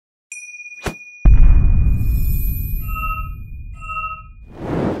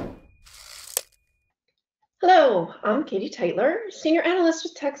Hello, I'm Katie Taylor, Senior Analyst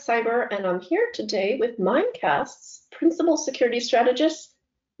with Tech Cyber, and I'm here today with Mimecast's Principal Security Strategist,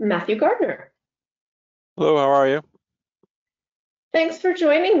 Matthew Gardiner. Hello, how are you? Thanks for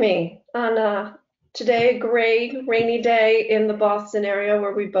joining me on today, a gray, rainy day in the Boston area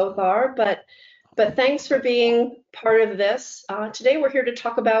where we both are, but thanks for being part of this. Today we're here to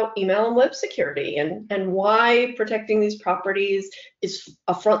talk about email and web security and why protecting these properties is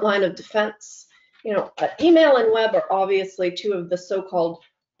a front line of defense. Email and web are obviously two of the so-called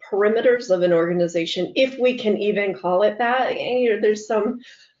perimeters of an organization, if we can even call it that. There's some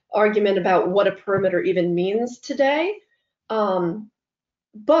argument about what a perimeter even means today.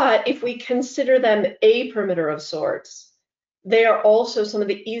 But if we consider them a perimeter of sorts, they are also some of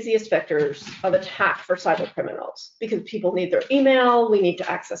the easiest vectors of attack for cyber criminals because people need their email, we need to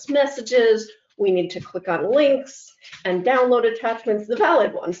access messages, we need to click on links and download attachments, the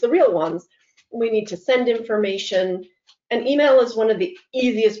valid ones, the real ones. We need to send information, and email is one of the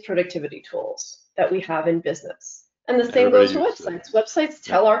easiest productivity tools that we have in business. And the same Everybody goes for uses it. websites. Websites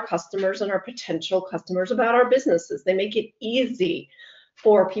tell our customers and our potential customers about our businesses. They make it easy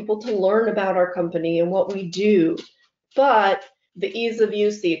for people to learn about our company and what we do. But the ease of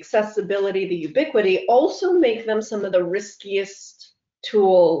use, the accessibility, the ubiquity also make them some of the riskiest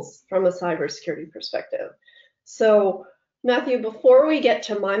tools from a cybersecurity perspective. So Matthew, before we get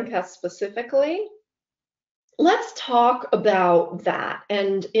to Mimecast specifically, let's talk about that,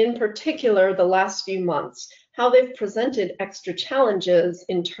 and in particular, the last few months, how they've presented extra challenges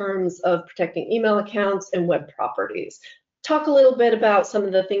in terms of protecting email accounts and web properties. Talk a little bit about some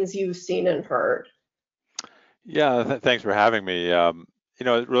of the things you've seen and heard. Yeah, thanks for having me.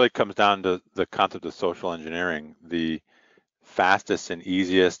 It really comes down to the concept of social engineering. The fastest and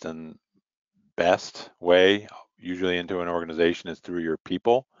easiest and best way, usually into an organization, is through your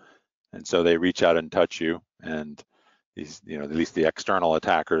people. And so they reach out and touch you, and these, at least the external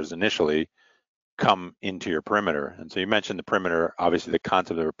attackers initially come into your perimeter. And so you mentioned the perimeter. Obviously, the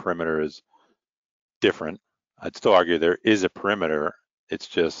concept of a perimeter is different. I'd still argue there is a perimeter. It's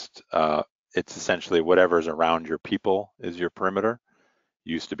just it's essentially whatever's around your people is your perimeter.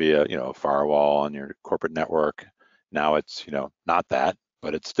 Used to be a firewall on your corporate network. Now it's not that,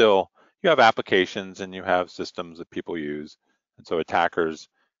 but it's still, you have applications and you have systems that people use, and so attackers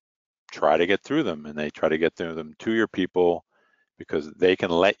try to get through them, and they try to get through them to your people because they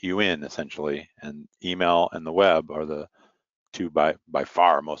can let you in essentially. And email and the web are the two by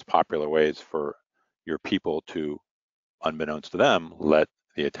far most popular ways for your people to, unbeknownst to them, let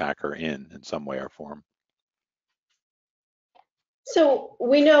the attacker in some way or form. So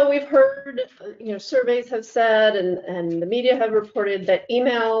we know, we've heard, surveys have said, and the media have reported that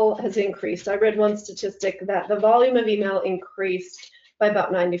email has increased. I read one statistic that the volume of email increased by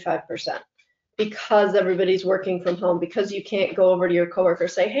about 95% because everybody's working from home, because you can't go over to your coworker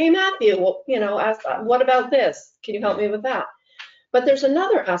and say, hey, Matthew, well, ask, what about this? Can you help me with that? But there's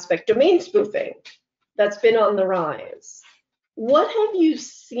another aspect, domain spoofing, that's been on the rise. What have you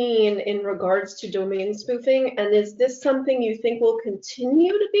seen in regards to domain spoofing, and is this something you think will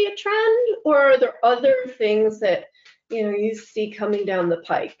continue to be a trend, or are there other things that you see coming down the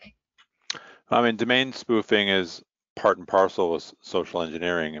pike? I mean, domain spoofing is part and parcel with social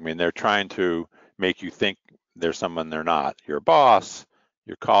engineering. I mean, they're trying to make you think there's someone they're not. Your boss,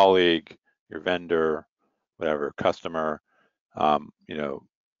 your colleague, your vendor, whatever, customer,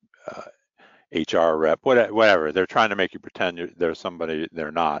 HR rep, whatever. They're trying to make you pretend there's somebody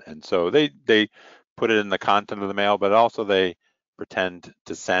they're not. And so they put it in the content of the mail, but also they pretend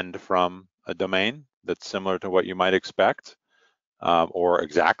to send from a domain that's similar to what you might expect, or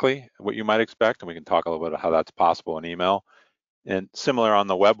exactly what you might expect. And we can talk a little bit about how that's possible in email. And similar on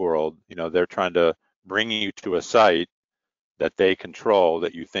the web world, they're trying to bring you to a site that they control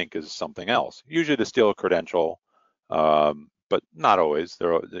that you think is something else, usually to steal a credential, but not always.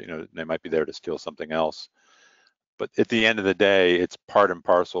 They might be there to steal something else. But at the end of the day, it's part and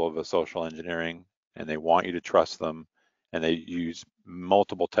parcel of a social engineering, and they want you to trust them, and they use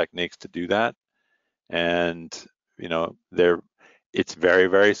multiple techniques to do that. And it's very,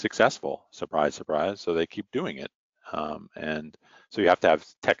 very successful. Surprise, surprise. So they keep doing it, and so you have to have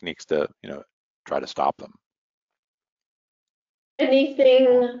techniques to try to stop them.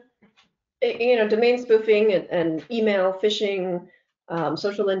 Anything, domain spoofing and email phishing,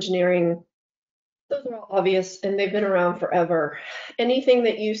 social engineering, those are all obvious and they've been around forever. Anything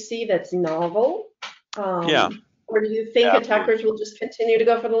that you see that's novel? Yeah. Or do you think attackers will just continue to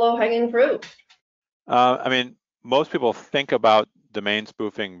go for the low-hanging fruit? I mean, most people think about domain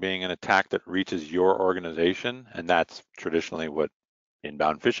spoofing being an attack that reaches your organization, and that's traditionally what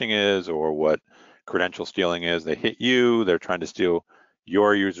inbound phishing is, or what credential stealing is. They hit you, they're trying to steal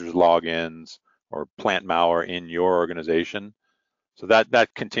your users' logins or plant malware in your organization. So that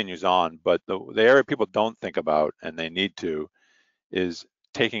continues on. But the area people don't think about, and they need to, is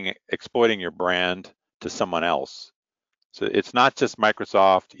exploiting your brand to someone else. So it's not just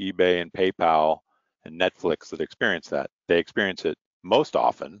Microsoft, eBay, and PayPal and Netflix that experience that. They experience it most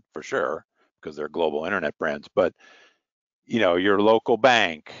often, for sure, because they're global internet brands. But your local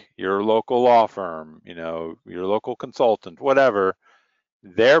bank, your local law firm, your local consultant, whatever,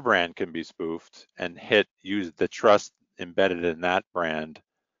 their brand can be spoofed and use the trust embedded in that brand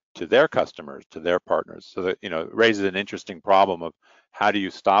to their customers, to their partners. So that, it raises an interesting problem of how do you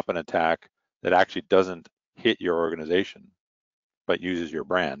stop an attack that actually doesn't hit your organization, but uses your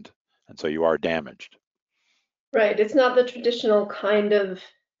brand. And so you are damaged. Right. It's not the traditional kind of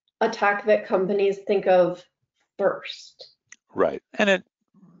attack that companies think of first. Right. And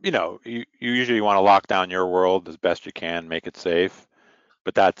you usually want to lock down your world as best you can, make it safe,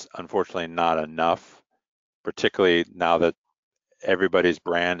 but that's unfortunately not enough, particularly now that everybody's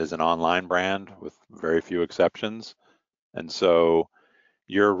brand is an online brand with very few exceptions. And so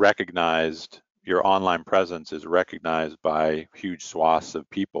your online presence is recognized by huge swaths of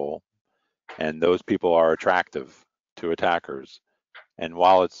people, and those people are attractive to attackers. And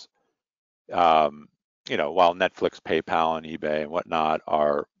while Netflix, PayPal, and eBay and whatnot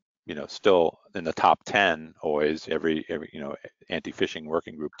are, still in the top 10 always, every anti-phishing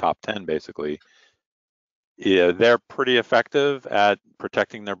working group top 10 basically, yeah, they're pretty effective at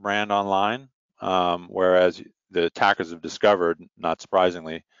protecting their brand online. Whereas the attackers have discovered, not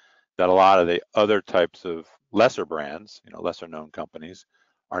surprisingly, that a lot of the other types of lesser brands, lesser known companies,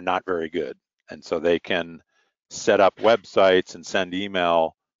 are not very good. And so they can set up websites and send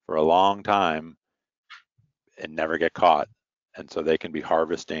email for a long time and never get caught. And so they can be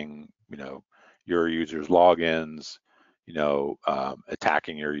harvesting, your users' logins,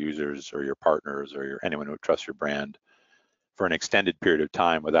 attacking your users or your partners or anyone who trusts your brand for an extended period of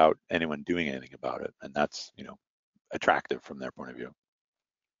time without anyone doing anything about it. And that's, attractive from their point of view.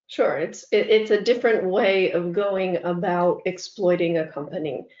 Sure, it's a different way of going about exploiting a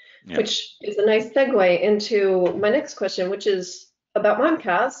company, Yeah. which is a nice segue into my next question, which is about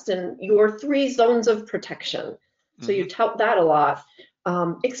Mimecast and your 3 zones of protection. So you tout that a lot.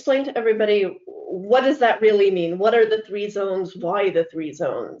 Explain to everybody, what does that really mean? What are the 3 zones? Why the 3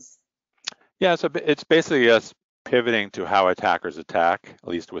 zones? Yeah, so it's basically us pivoting to how attackers attack, at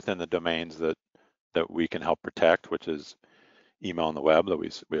least within the domains that we can help protect, which is email and the web. That we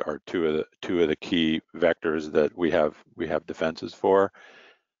are two of the key vectors that we have defenses for.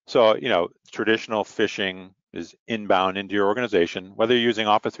 So traditional phishing is inbound into your organization, whether you're using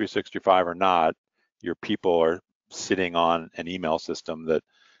Office 365 or not. Your people are sitting on an email system that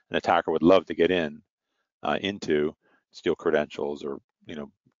an attacker would love to get into, steal credentials or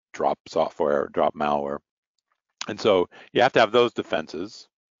drop software, drop malware. And so you have to have those defenses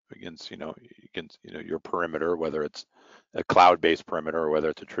against your perimeter, whether it's a cloud-based perimeter or whether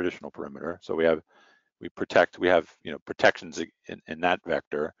it's a traditional perimeter. So we have protections in that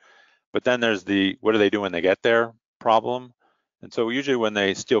vector. But then there's the what do they do when they get there problem. And so usually when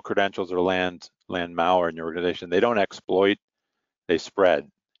they steal credentials or land malware in your organization, they don't exploit, they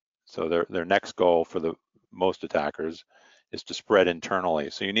spread. So their next goal for the most attackers is to spread internally.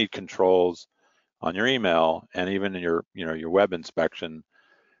 So you need controls on your email and even in your web inspection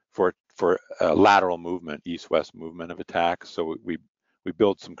for lateral movement, east-west movement of attacks. So we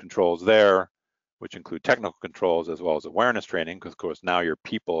build some controls there, which include technical controls as well as awareness training, because of course now your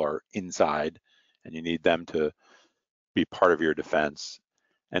people are inside and you need them to be part of your defense.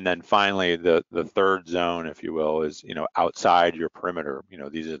 And then finally, the third zone, if you will, is outside your perimeter.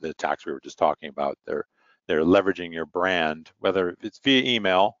 These are the attacks we were just talking about. They're leveraging your brand, whether it's via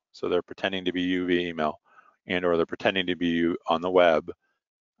email, so they're pretending to be you via email, or they're pretending to be you on the web.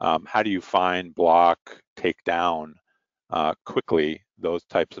 How do you find, block, take down quickly those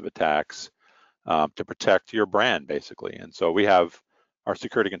types of attacks to protect your brand, basically? And so we have our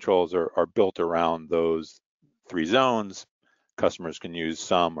security controls are built around those 3 zones. Customers can use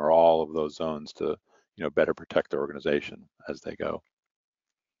some or all of those zones to better protect their organization as they go.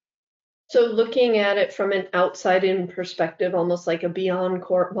 So looking at it from an outside-in perspective, almost like a beyond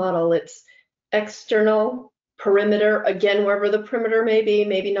court model, it's external, perimeter, again, wherever the perimeter may be,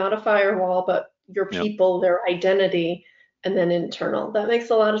 maybe not a firewall, but your people, their identity, and then internal. That makes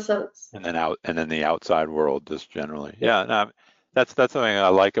a lot of sense. And then the outside world, just generally. Yeah, no, that's something I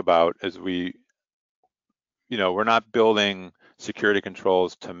like about is we're not building security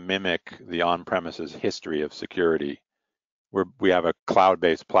controls to mimic the on-premises history of security. We have a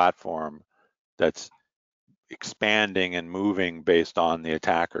cloud-based platform that's expanding and moving based on the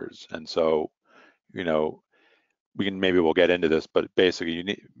attackers. And so, you know, maybe we'll get into this, but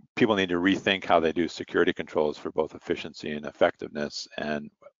basically people need to rethink how they do security controls for both efficiency and effectiveness. And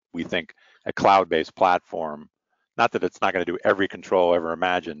we think a cloud-based platform, not that it's not going to do every control ever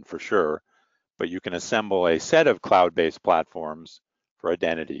imagined for sure, but you can assemble a set of cloud-based platforms for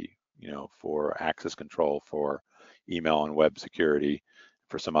identity, for access control, for email and web security,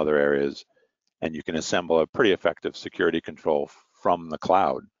 for some other areas, and you can assemble a pretty effective security control from the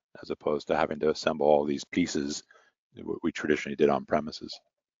cloud, as opposed to having to assemble all these pieces what we traditionally did on premises.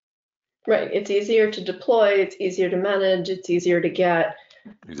 Right. It's easier to deploy, it's easier to manage, it's easier to get,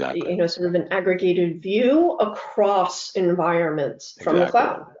 exactly, sort of an aggregated view across environments from the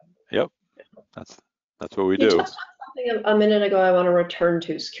cloud. Yep. That's what we do. You touched on something a minute ago I want to return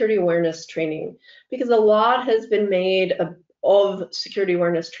to, security awareness training, because a lot has been made of security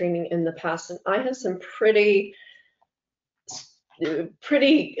awareness training in the past, and I have some pretty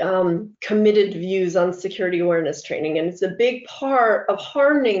committed views on security awareness training, and it's a big part of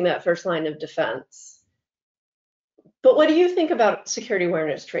hardening that first line of defense. But what do you think about security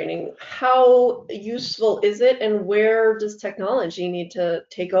awareness training? How useful is it, and where does technology need to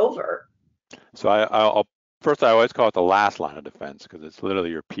take over? So I'll first, I always call it the last line of defense, because it's literally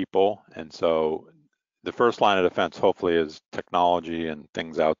your people. And so the first line of defense hopefully is technology and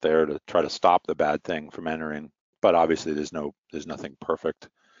things out there to try to stop the bad thing from entering. But obviously there's nothing perfect.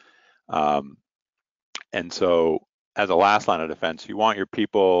 And so as a last line of defense, you want your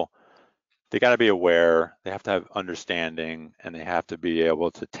people, they got to be aware, they have to have understanding, and they have to be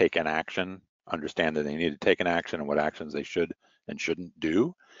able to take an action, understand that they need to take an action and what actions they should and shouldn't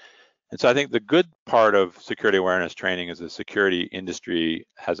do. And so I think the good part of security awareness training is the security industry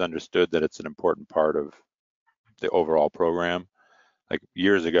has understood that it's an important part of the overall program. Like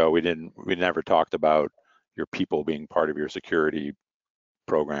years ago, we never talked about your people being part of your security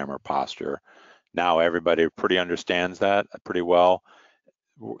program or posture. Now everybody pretty understands that pretty well.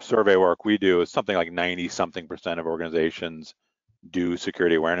 Survey work we do is something like 90-something% of organizations do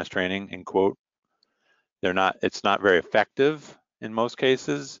security awareness training, in quote. It's not very effective in most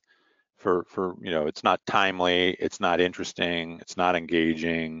cases. For it's not timely, it's not interesting, it's not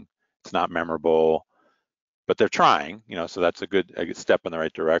engaging, it's not memorable, but they're trying, so that's a good step in the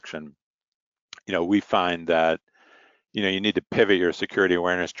right direction. We find that you need to pivot your security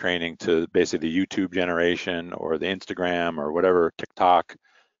awareness training to basically the YouTube generation or the Instagram or whatever, TikTok.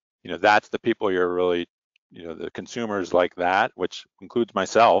 That's the people you're really, the consumers like that, which includes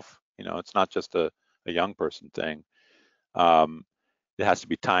myself. It's not just a young person thing. It has to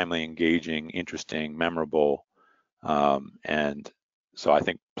be timely, engaging, interesting, memorable. And so I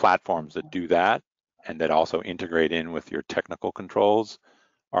think platforms that do that and that also integrate in with your technical controls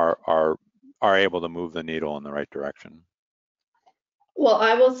are able to move the needle in the right direction. Well,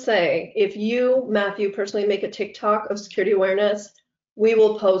 I will say, if you, Matthew, personally make a TikTok of security awareness, we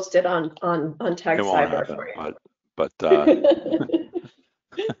will post it on Tag Cyber for you. But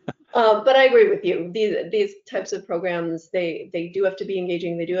but I agree with you. These types of programs, they do have to be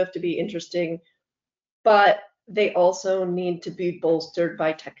engaging, they do have to be interesting, but they also need to be bolstered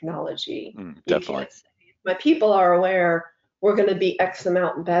by technology. Definitely. My people are aware we're going to be X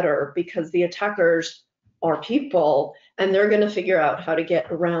amount better because the attackers are people, and they're going to figure out how to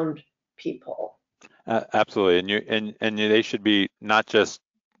get around people. Absolutely, and they should be not just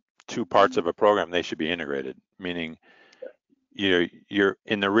two parts of a program; they should be integrated. Meaning, you're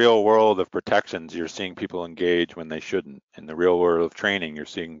in the real world of protections, you're seeing people engage when they shouldn't. In the real world of training, you're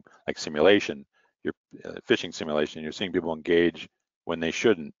seeing, like simulation, your phishing simulation, you're seeing people engage when they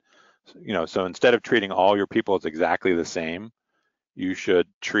shouldn't. So instead of treating all your people as exactly the same, you should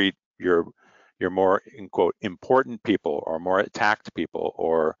treat your more, in quote, important people, or more attacked people,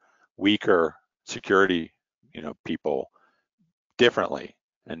 or weaker security people differently,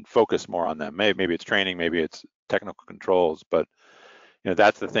 and focus more on them. Maybe it's training, maybe it's technical controls, but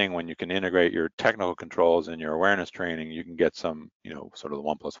that's the thing. When you can integrate your technical controls and your awareness training, you can get some, sort of the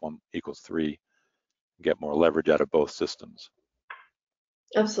 1 + 1 = 3, get more leverage out of both systems.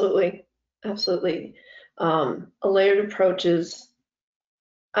 Absolutely. A layered approach is,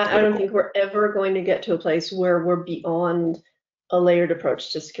 I don't think we're ever going to get to a place where we're beyond a layered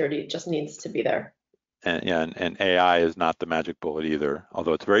approach to security. It just needs to be there. And AI is not the magic bullet either,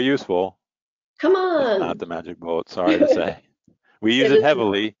 although it's very useful. Come on. It's not the magic bullet, sorry to say. We use it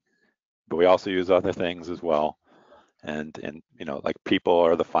heavily, but we also use other things as well. And like people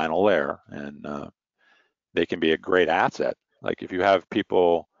are the final layer, and they can be a great asset. Like if you have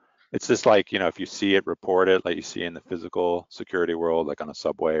people, it's just like, if you see it, report it, like you see in the physical security world, like on a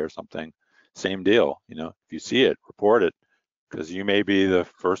subway or something. same deal. If you see it, report it, because you may be the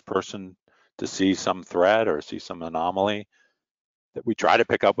first person to see some threat or see some anomaly that we try to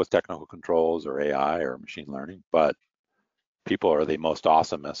pick up with technical controls or AI or machine learning, but people are the most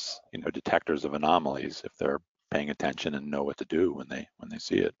awesomest, detectors of anomalies if they're paying attention and know what to do when they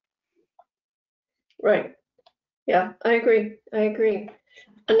see it. Right. Yeah, I agree. I agree.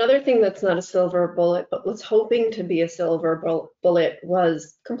 Another thing that's not a silver bullet, but was hoping to be a silver bullet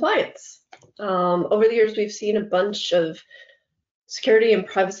was compliance. Over the years, we've seen a bunch of security and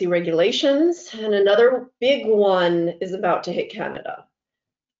privacy regulations, and another big one is about to hit Canada.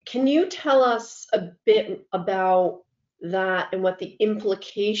 Can you tell us a bit about that and what the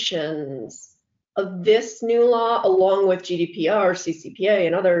implications of this new law, along with GDPR, CCPA,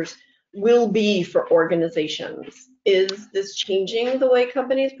 and others, will be for organizations? Is this changing the way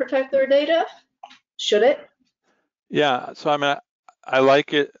companies protect their data? Should it? Yeah, so I mean, I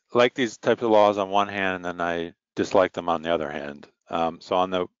like these types of laws on one hand, and then I dislike them on the other hand. So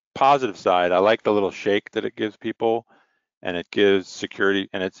on the positive side, I like the little shake that it gives people, and it gives security,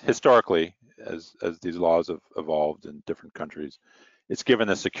 and it's historically, as these laws have evolved in different countries, it's given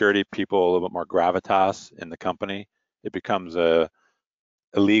the security people a little bit more gravitas in the company. It becomes a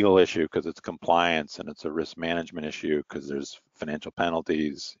legal issue because it's compliance, and it's a risk management issue because there's financial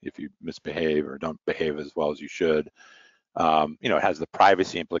penalties if you misbehave or don't behave as well as you should. It has the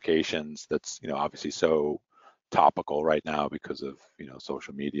privacy implications that's, obviously so topical right now because of,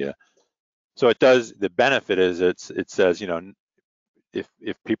 social media. So it does, the benefit is it says,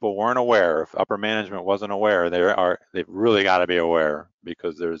 if people weren't aware, if upper management wasn't aware, they've really got to be aware,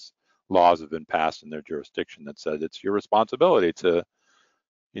 because there's laws have been passed in their jurisdiction that says it's your responsibility to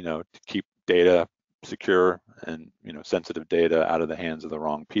keep data secure and, sensitive data out of the hands of the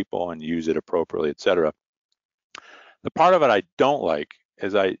wrong people and use it appropriately, et cetera. The part of it I don't like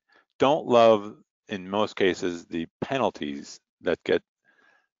is I don't love, in most cases, the penalties that get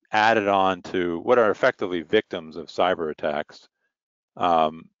added on to what are effectively victims of cyber attacks.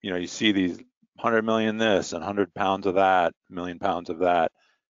 You see these 100 million this and 100 pounds of that, million pounds of that.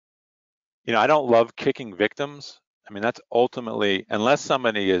 I don't love kicking victims. I mean, that's ultimately, unless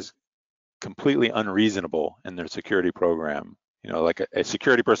somebody is completely unreasonable in their security program, like a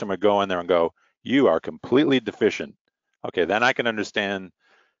security person would go in there and go, you are completely deficient. Okay, then I can understand,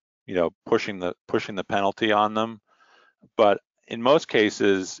 pushing the penalty on them. But in most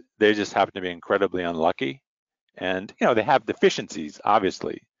cases, they just happen to be incredibly unlucky. And, they have deficiencies,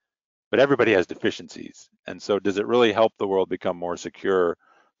 obviously, but everybody has deficiencies. And so does it really help the world become more secure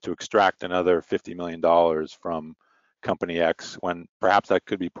to extract another $50 million from company X when perhaps that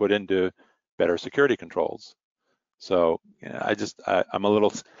could be put into better security controls? So I'm a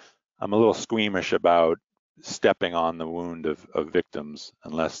little squeamish about stepping on the wound of victims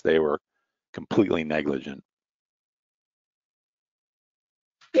unless they were completely negligent.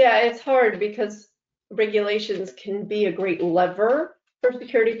 Yeah, it's hard because regulations can be a great lever for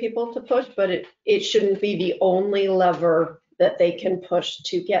security people to push, but it shouldn't be the only lever that they can push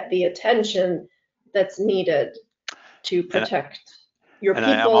to get the attention that's needed to And protect your and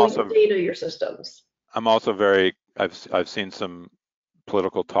I'm people, your also data, your systems. I've seen some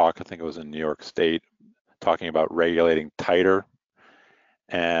political talk, I think it was in New York State, talking about regulating tighter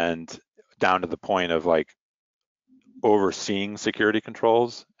and down to the point of like overseeing security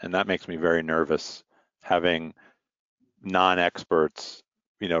controls. And that makes me very nervous, having non-experts,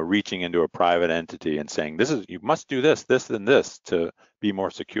 reaching into a private entity and saying, you must do this, this, and this to be more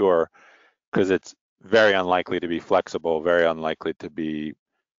secure, because it's very unlikely to be flexible, very unlikely to be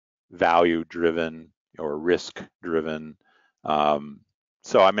value driven or risk driven.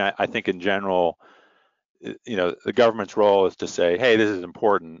 So I mean, I think in general, the government's role is to say, hey, this is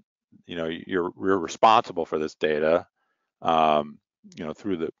important. You're responsible for this data.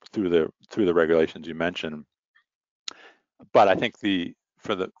 Through the regulations you mentioned. But I think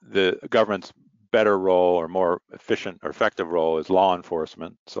for the government's better role or more efficient or effective role is law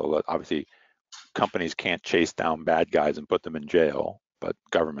enforcement. So that obviously companies can't chase down bad guys and put them in jail, but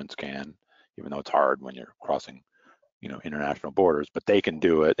governments can, even though it's hard when you're crossing, international borders. But they can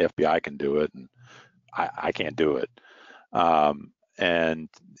do it. The FBI can do it, and I can't do it. And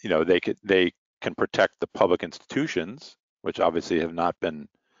they can protect the public institutions, which obviously have not been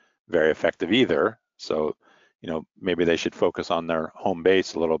very effective either. So, maybe they should focus on their home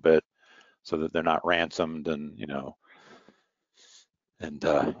base a little bit so that they're not ransomed and,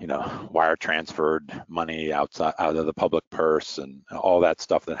 wire transferred money out of the public purse and all that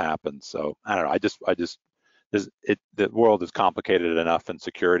stuff that happens. So I don't know. The world is complicated enough in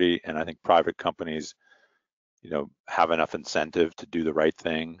security, and I think private companies have enough incentive to do the right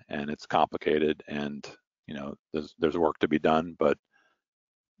thing, and it's complicated, and there's work to be done, but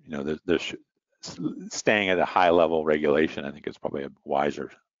there's staying at a high level regulation, I think, is probably a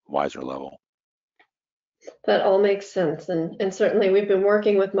wiser level. That all makes sense. And certainly we've been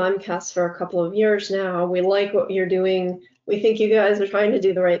working with Mimecast for a couple of years now. We like what you're doing. We think you guys are trying to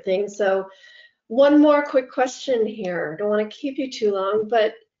do the right thing. So one more quick question here. Don't want to keep you too long,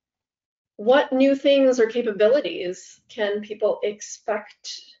 but what new things or capabilities can people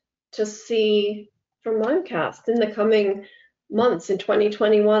expect to see from Mimecast in the coming months in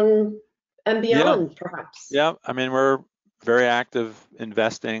 2021 and Yeah, beyond, perhaps? yeah. I mean, we're very active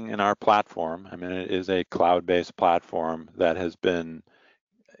investing in our platform. I mean, it is a cloud-based platform that has been,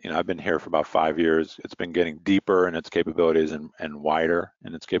 I've been here for about 5 years. It's been getting deeper in its capabilities and wider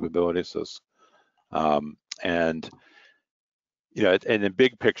in its capabilities. So, and in the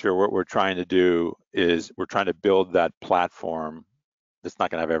big picture, what we're trying to do is we're trying to build that platform. It's not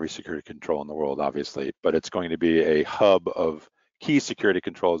going to have every security control in the world, obviously, but it's going to be a hub of key security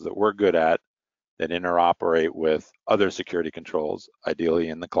controls that we're good at, that interoperate with other security controls, ideally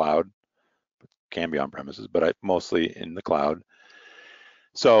in the cloud, can be on premises, but mostly in the cloud.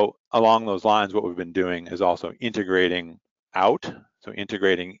 So along those lines, what we've been doing is also integrating out, so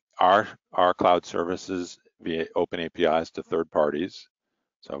integrating our cloud services via open APIs to third parties.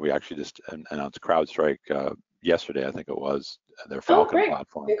 So we actually just announced CrowdStrike yesterday, I think it was, their Oh, Falcon great.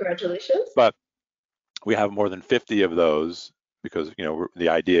 platform. Congratulations. But we have more than 50 of those because the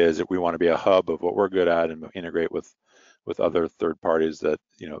idea is that we want to be a hub of what we're good at and integrate with other third parties that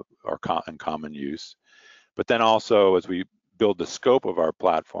are in common use. But then also, as we build the scope of our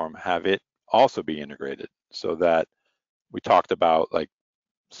platform, have it also be integrated, so that we talked about like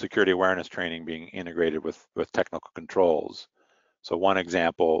security awareness training being integrated with technical controls. So one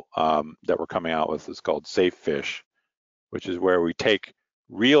example that we're coming out with is called Safe Fish, which is where we take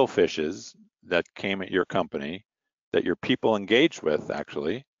real fishes that came at your company, that your people engaged with,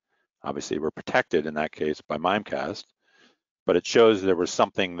 actually. Obviously, we're protected in that case by Mimecast, but it shows there was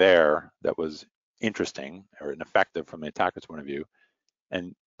something there that was interesting or effective from the attacker's point of view,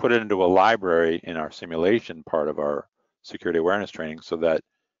 and put it into a library in our simulation part of our security awareness training, so that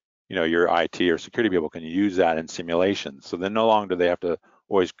your IT or security people can use that in simulations. So then no longer do they have to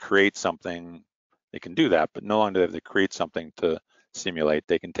always create something. They can do that, but no longer do they have to create something to simulate.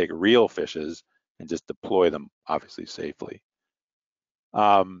 They can take real fishes and just deploy them, obviously safely.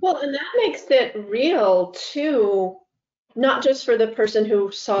 Well, and that makes it real too, not just for the person who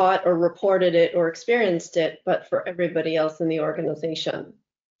saw it or reported it or experienced it, but for everybody else in the organization.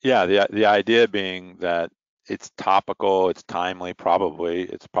 Yeah, the idea being that it's topical, it's timely, probably.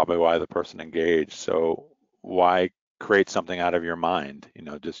 It's probably why the person engaged. So why create something out of your mind?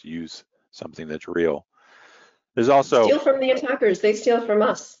 Just use something that's real. There's also Steal from the attackers, they steal from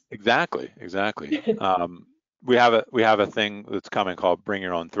us. exactly. We have a thing that's coming called Bring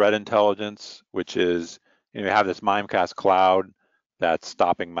Your Own Threat Intelligence, which is you have this Mimecast cloud that's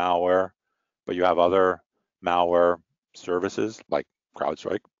stopping malware, but you have other malware services like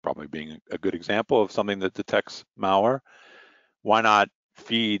CrowdStrike, probably being a good example of something that detects malware. Why not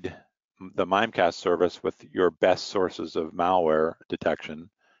feed the Mimecast service with your best sources of malware detection?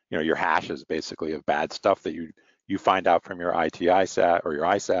 Your hashes basically of bad stuff that you find out from your ITISAT or your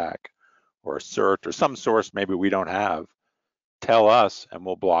ISAC or a cert or some source maybe we don't have. Tell us, and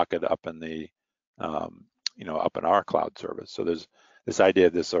we'll block it up in the up in our cloud service. So there's this idea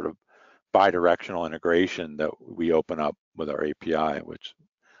of this sort of bi-directional integration that we open up with our API, which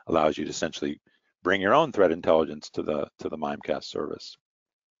allows you to essentially bring your own threat intelligence to the Mimecast service.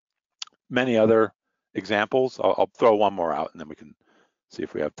 Many other examples. I'll throw one more out and then we can see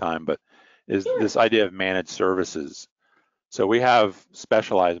if we have time, but is this idea of managed services. So we have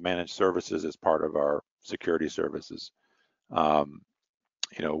specialized managed services as part of our security services.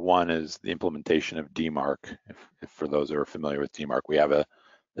 One is the implementation of DMARC. If for those that are familiar with DMARC, we have a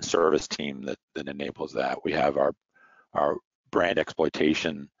service team that enables that. We have our brand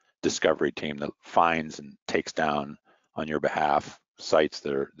exploitation discovery team that finds and takes down on your behalf sites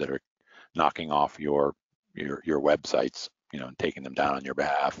that are knocking off your websites, and taking them down on your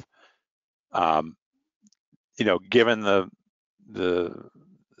behalf. Given the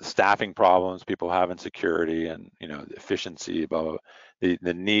staffing problems people have in security and the efficiency, about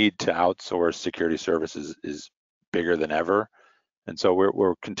the need to outsource security services is bigger than ever. And so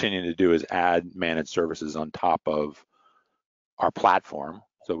we're continuing to do is add managed services on top of our platform,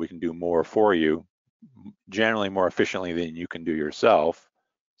 so we can do more for you, generally more efficiently than you can do yourself.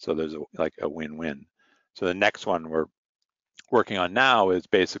 So there's a win-win. So the next one we're working on now is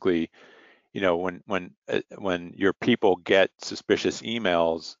basically when your people get suspicious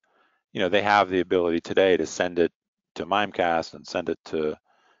emails, they have the ability today to send it to Mimecast and send it to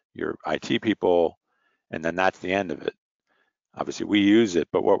your IT people, and then that's the end of it. Obviously, we use it,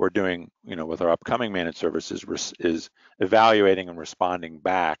 but what we're doing, with our upcoming managed services is evaluating and responding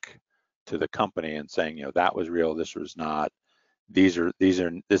back to the company and saying, that was real, this was not. This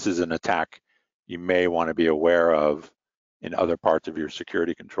is an attack you may want to be aware of in other parts of your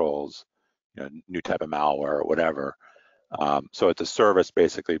security controls, new type of malware or whatever. So it's a service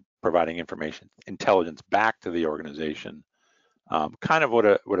basically providing information, intelligence back to the organization, kind of what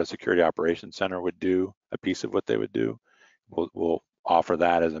a security operations center would do, a piece of what they would do. We'll offer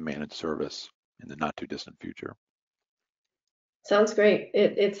that as a managed service in the not too distant future. Sounds great.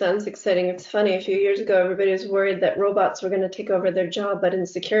 It sounds exciting. It's funny, a few years ago, everybody was worried that robots were going to take over their job, but in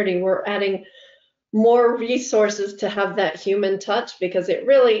security, we're adding more resources to have that human touch, because it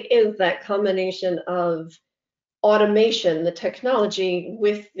really is that combination of automation, the technology,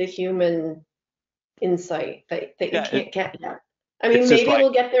 with the human insight that you can't get yet. I mean, maybe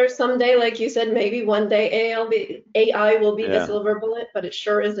we'll get there someday, like you said, maybe one day AI will be the silver bullet, but it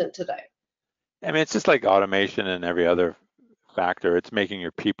sure isn't today. I mean, it's just like automation and every other factor. It's making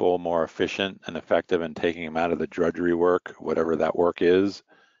your people more efficient and effective and taking them out of the drudgery work, whatever that work is.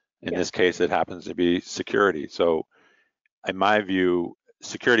 In this case, it happens to be security. So in my view,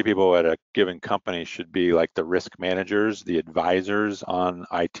 security people at a given company should be like the risk managers, the advisors on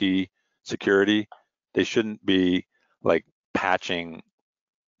IT security. They shouldn't be like patching,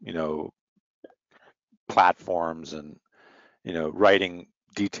 platforms and, writing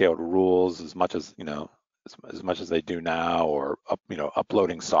detailed rules as much as, as much as they do now, or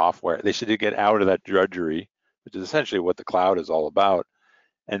uploading software. They should get out of that drudgery, which is essentially what the cloud is all about,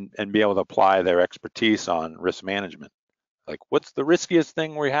 and be able to apply their expertise on risk management. Like, what's the riskiest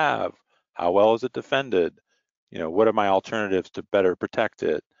thing we have? How well is it defended? What are my alternatives to better protect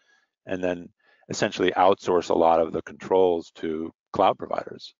it? And then essentially outsource a lot of the controls to cloud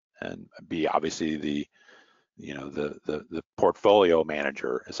providers and be obviously the portfolio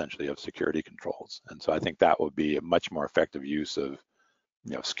manager essentially of security controls. And so I think that would be a much more effective use of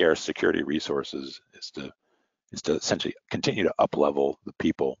scarce security resources, is to essentially continue to up level the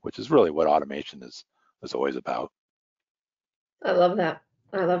people, which is really what automation is always about. I love that.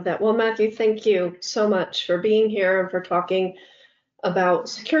 I love that. Well, Matthew, thank you so much for being here and for talking about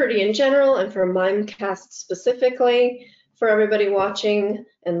security in general and for Mimecast specifically. For everybody watching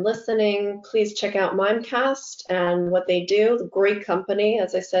and listening, please check out Mimecast and what they do. Great company.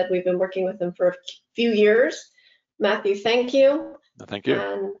 As I said, we've been working with them for a few years. Matthew, thank you. Thank you.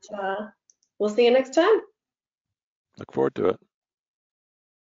 And we'll see you next time. Look forward to it.